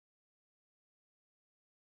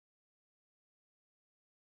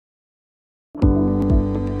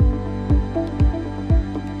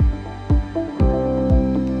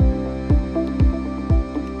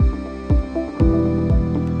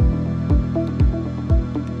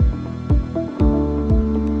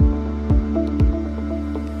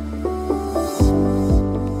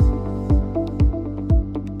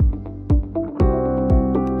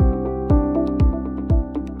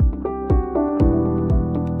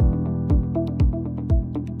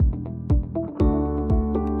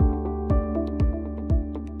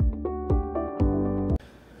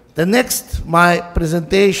The next, my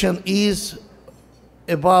presentation is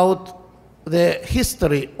about the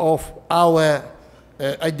history of our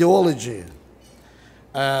ideology.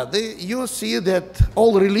 You see that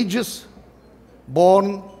all religions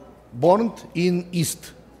born in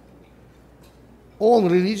East. All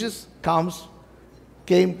religions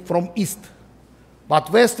came from East.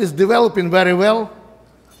 But West is developing very well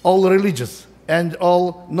all religions and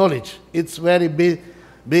all knowledge. It's very big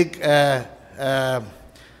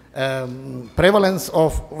prevalence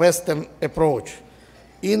of Western approach.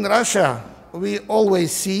 In Russia, we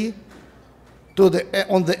always see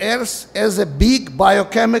on the Earth as a big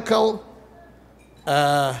biochemical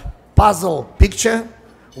puzzle picture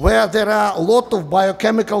where there are a lot of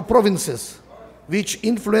biochemical provinces which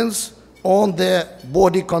influence on the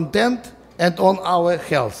body content and on our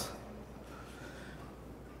health.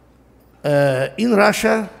 In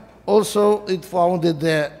Russia, also it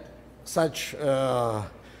founded such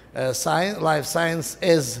life science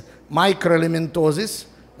as microelementosis,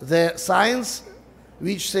 the science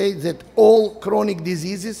which says that all chronic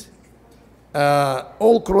diseases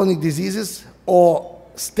or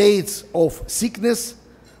states of sickness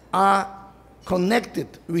are connected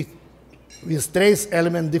with trace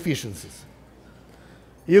element deficiencies.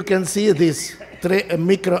 You can see this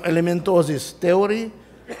microelementosis theory.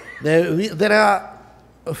 There are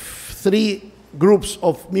three groups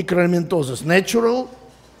of microelementosis: natural,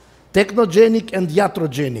 technogenic, and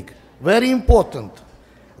iatrogenic. Very important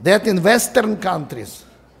that in Western countries,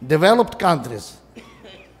 developed countries,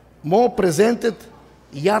 more presented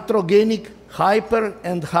iatrogenic hyper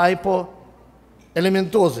and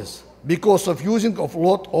hypoelementosis because of using of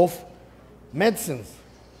lot of medicines,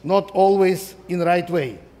 not always in the right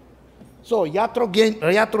way. So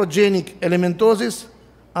iatrogenic elementosis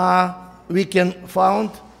we can find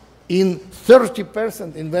in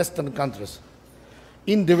 30% in Western countries.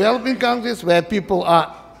 In developing countries where people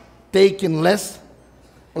are taking less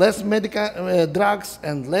medical drugs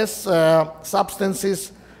and less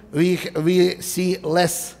substances, we see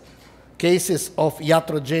less cases of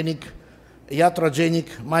iatrogenic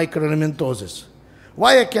microelementosis.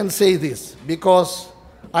 Why I can say this? Because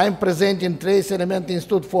I am presenting Trace Element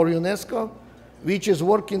Institute for UNESCO, which is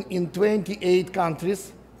working in 28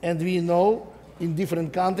 countries, and we know in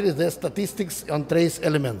different countries the statistics on trace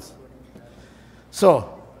elements. So,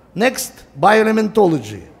 next,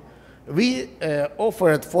 bioelementology. We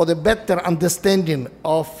offered for the better understanding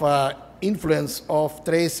of influence of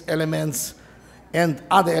trace elements and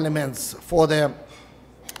other elements for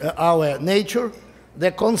our nature,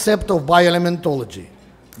 the concept of bioelementology.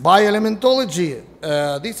 Bioelementology,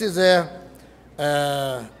 this is a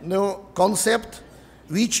new concept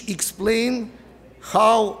which explains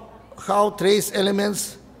how trace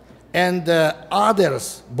elements and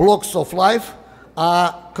others blocks of life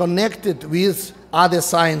are connected with other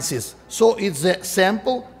sciences. So it's a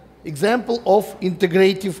example of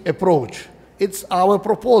integrative approach. It's our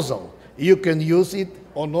proposal. You can use it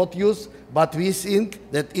or not use, but we think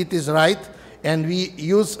that it is right, and we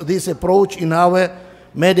use this approach in our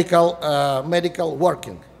medical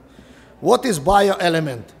working. What is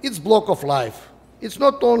bioelement? It's block of life. It's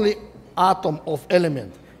not only atom of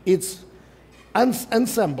element. It's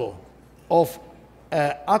ensemble of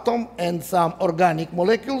atom and some organic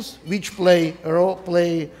molecules which play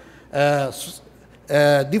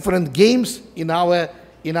different games in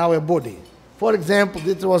our body. For example,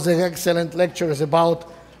 this was an excellent lecture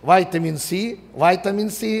about vitamin C. Vitamin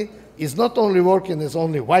C is not only working as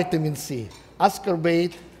only vitamin C.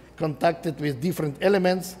 Ascorbate contacted with different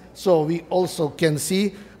elements, so we also can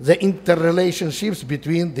see the interrelationships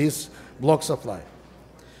between these blocks of life.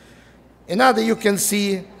 Another, you can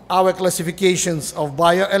see our classifications of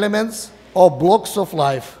bioelements or blocks of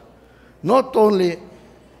life. Not only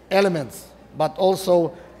elements, but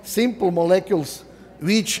also simple molecules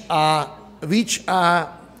which are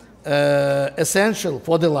essential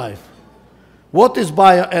for the life. What is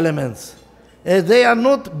bioelements? They are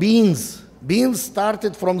not beings. Beings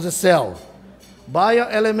started from the cell.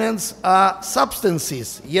 Bioelements are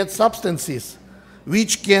substances, yet substances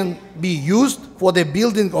which can be used for the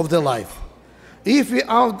building of the life. If we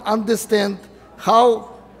understand how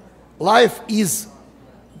life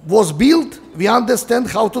was built, we understand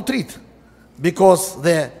how to treat, because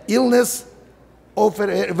the illness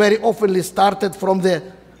very often started from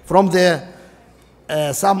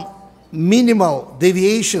some minimal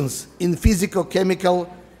deviations in physico-chemical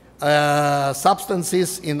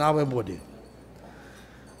substances in our body.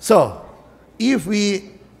 So, if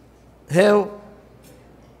we have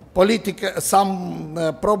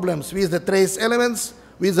some problems with the trace elements,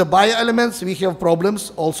 With the bioelements, we have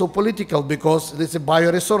problems, also political, because this is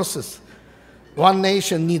bioresources. One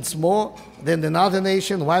nation needs more than another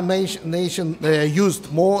nation, one nation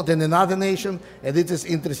used more than another nation, and it is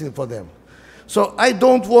interesting for them. So I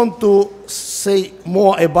don't want to say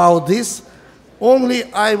more about this. Only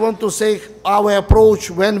I want to say our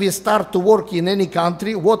approach when we start to work in any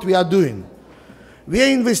country, what we are doing. We are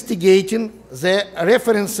investigating the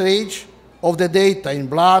reference range of the data in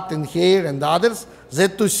blood and hair and others,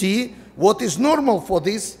 that to see what is normal for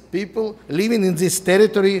these people living in this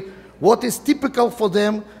territory, what is typical for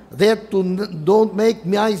them, that don't make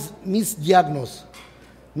misdiagnose,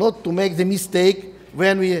 not to make the mistake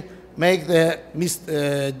when we make the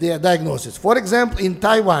diagnosis. For example, in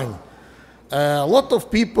Taiwan, a lot of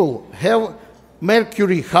people have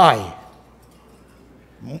mercury high.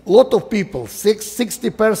 A lot of people,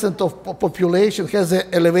 60% of population has an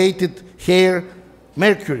elevated hair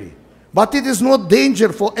mercury. But it is not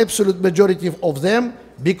danger for absolute majority of them,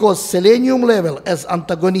 because selenium level as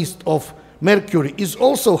antagonist of mercury is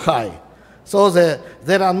also high. So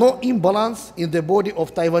there are no imbalance in the body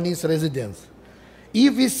of Taiwanese residents.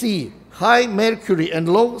 If we see high mercury and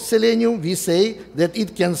low selenium, we say that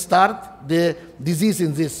it can start the disease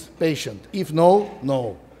in this patient. If no,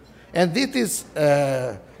 no. And this is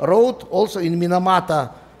wrote also in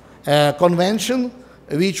Minamata Convention,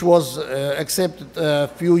 which was accepted a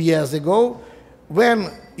few years ago. When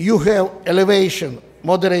you have elevation,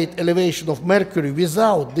 moderate elevation of mercury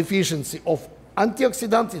without deficiency of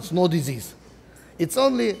antioxidants, it's no disease. It's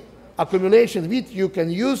only accumulation which you can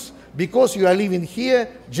use because you are living here,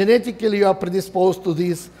 genetically you are predisposed to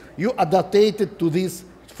this, you adapted to this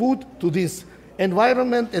food, to this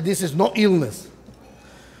environment, and this is no illness.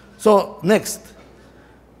 So next,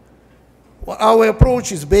 our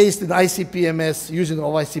approach is based in ICP-MS, using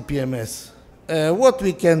of ICP-MS. What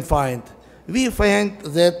we can find? We find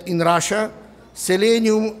that in Russia,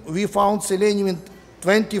 selenium, we found selenium in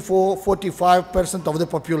 24–45% of the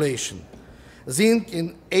population. Zinc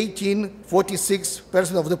in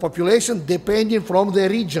 18–46% of the population, depending from the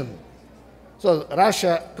region. So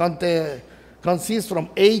Russia consists from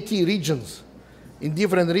 80 regions. In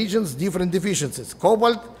different regions, different deficiencies.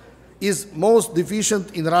 Cobalt is most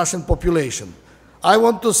deficient in Russian population. I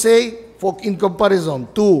want to say, in comparison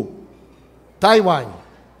to Taiwan,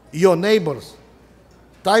 your neighbors,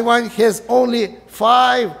 Taiwan has only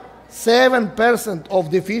 5–7%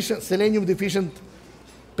 of selenium deficient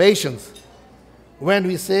patients. When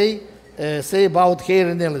we say about hair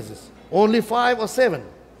analysis, only 5 or 7,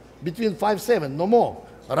 between 5–7, no more.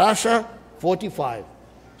 Russia, 45.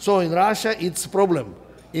 So in Russia, it's a problem.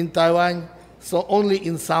 In Taiwan, so only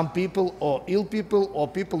in some people or ill people or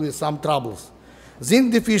people with some troubles.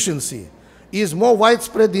 Zinc deficiency is more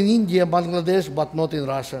widespread in India, Bangladesh, but not in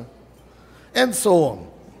Russia, and so on.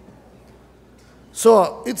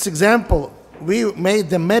 So it's example, we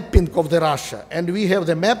made the mapping of the Russia, and we have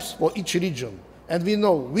the maps for each region, and we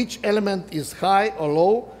know which element is high or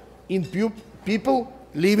low in people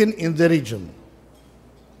living in the region.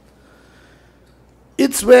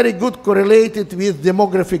 It's very good correlated with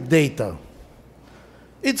demographic data.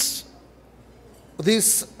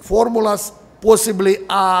 These formulas possibly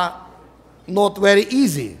are not very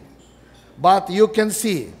easy, but you can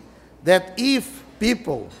see that if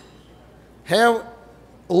people have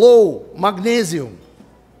low magnesium,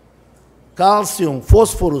 calcium,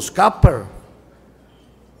 phosphorus, copper,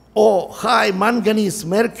 or high manganese,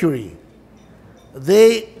 mercury,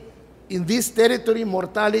 in this territory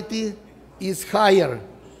mortality is higher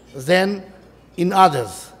than in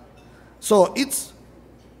others. So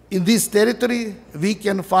in this territory we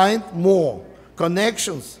can find more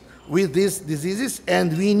connections with these diseases,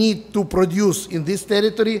 and we need to produce in this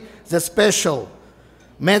territory the special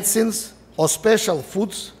medicines or special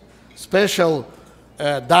foods, special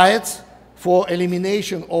diets for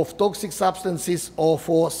elimination of toxic substances or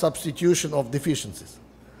for substitution of deficiencies.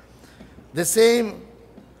 The same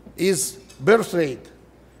is birth rate.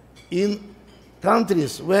 In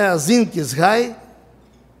countries where zinc is high,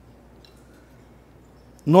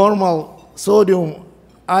 normal sodium,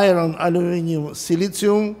 iron, aluminum,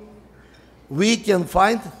 silicium, we can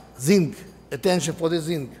find zinc. Attention for the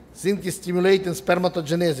zinc. Zinc is stimulating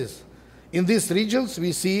spermatogenesis. In these regions,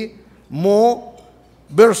 we see more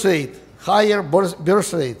birth rate, higher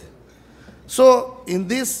birth rate. So in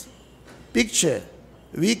this picture,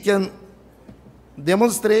 we can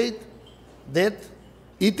demonstrate that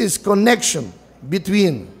it is connection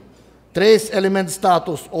between trace element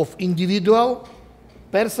status of individual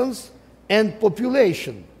persons and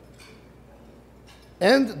population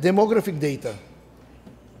and demographic data.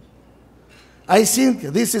 I think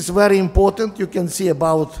this is very important. You can see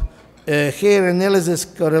about hair analysis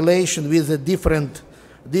correlation with the different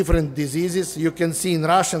diseases. You can see in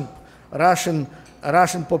Russian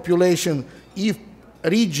population, if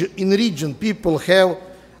in region people have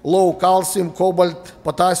low calcium, cobalt,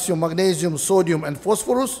 potassium, magnesium, sodium, and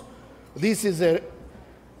phosphorus, this is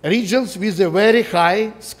regions with a very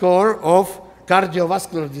high score of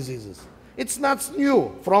cardiovascular diseases. It's not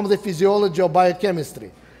new from the physiology or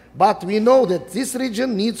biochemistry, but we know that this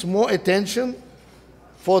region needs more attention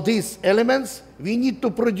for these elements. We need to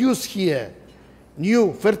produce here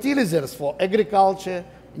new fertilizers for agriculture,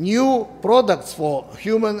 new products for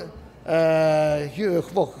humans,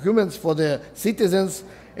 for the citizens,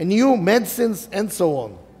 and new medicines, and so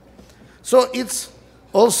on. So it's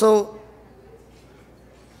also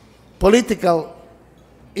political,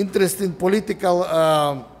 interesting political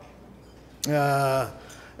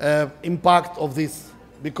impact of this,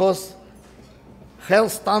 because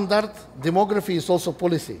health standard, demography is also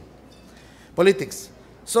politics.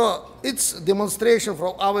 So it's demonstration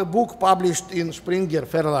from our book published in Springer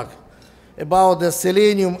Verlag about the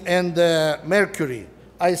selenium and mercury.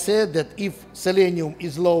 I said that if selenium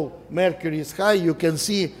is low, mercury is high, you can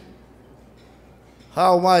see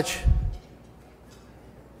how much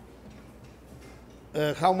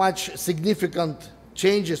significant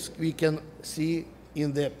changes we can see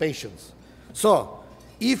in the patients. So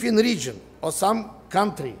if in region or some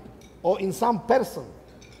country or in some person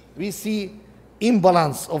we see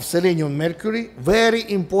imbalance of selenium and mercury,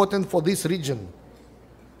 very important for this region.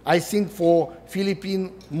 I think for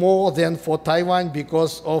Philippines more than for Taiwan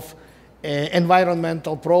because of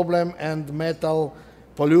environmental problem and metal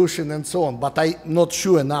pollution and so on. But I'm not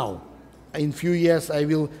sure now. In few years I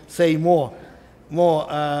will say more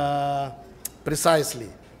precisely.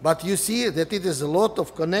 But you see that it is a lot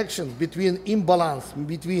of connection between imbalance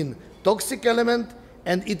between toxic element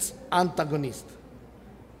and its antagonist.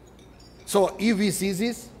 So if we see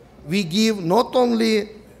this, we give not only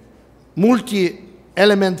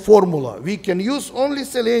multi-element formula, we can use only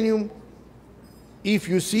selenium if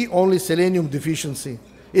you see only selenium deficiency.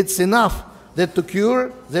 It's enough that to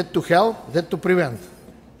cure, that to help, that to prevent.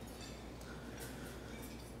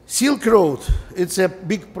 Silk Road, it's a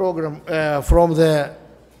big program from the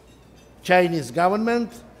Chinese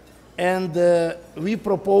government, and we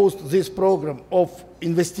proposed this program of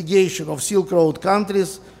investigation of Silk Road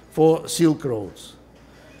countries for Silk Roads.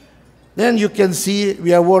 Then you can see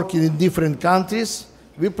we are working in different countries.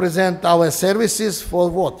 We present our services for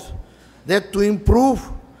what? That to improve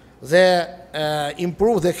the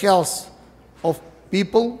health of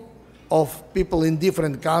people in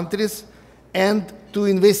different countries, and to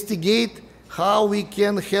investigate how we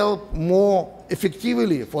can help more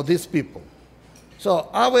effectively for these people. So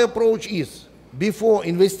our approach is, before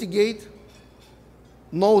investigate,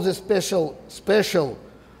 know the special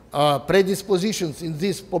predispositions in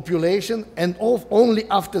this population, and only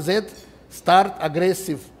after that start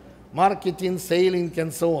aggressive marketing, selling,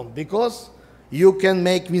 and so on, because you can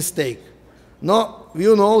make mistake. No,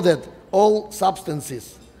 you know that all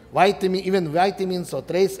substances, even vitamins or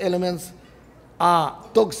trace elements, are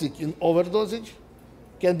toxic in overdosage,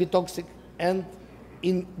 can be toxic, and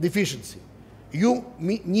in deficiency. You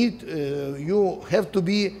have to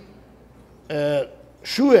be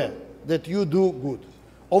sure that you do good.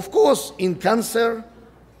 Of course, in cancer,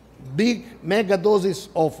 big mega doses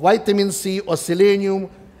of vitamin C or selenium,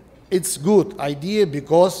 it's good idea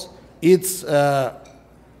because it's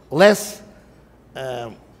less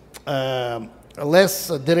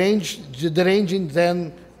deranging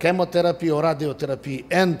than chemotherapy or radiotherapy.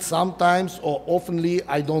 And sometimes, or oftenly,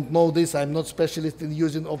 I don't know this, I'm not specialist in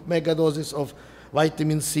using of mega doses of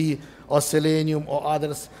vitamin C or selenium or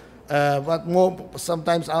others, but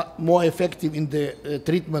sometimes are more effective in the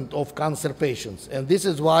treatment of cancer patients. And this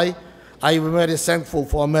is why I am very thankful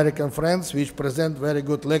for American friends which present very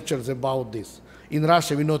good lectures about this. In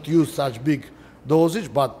Russia we not use such big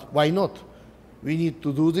dosage, but why not? We need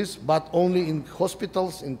to do this, but only in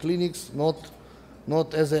hospitals, in clinics, not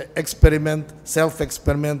as an experiment,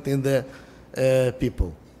 self-experiment in the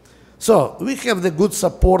people. So we have the good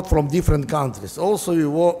support from different countries. Also we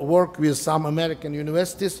work with some American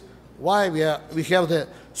universities. Why we have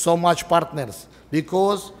so much partners?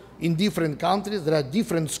 Because in different countries there are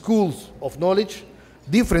different schools of knowledge,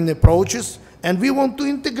 different approaches, and we want to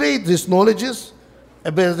integrate these knowledges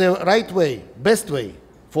the right way, best way,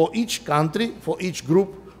 for each country, for each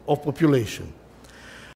group of population.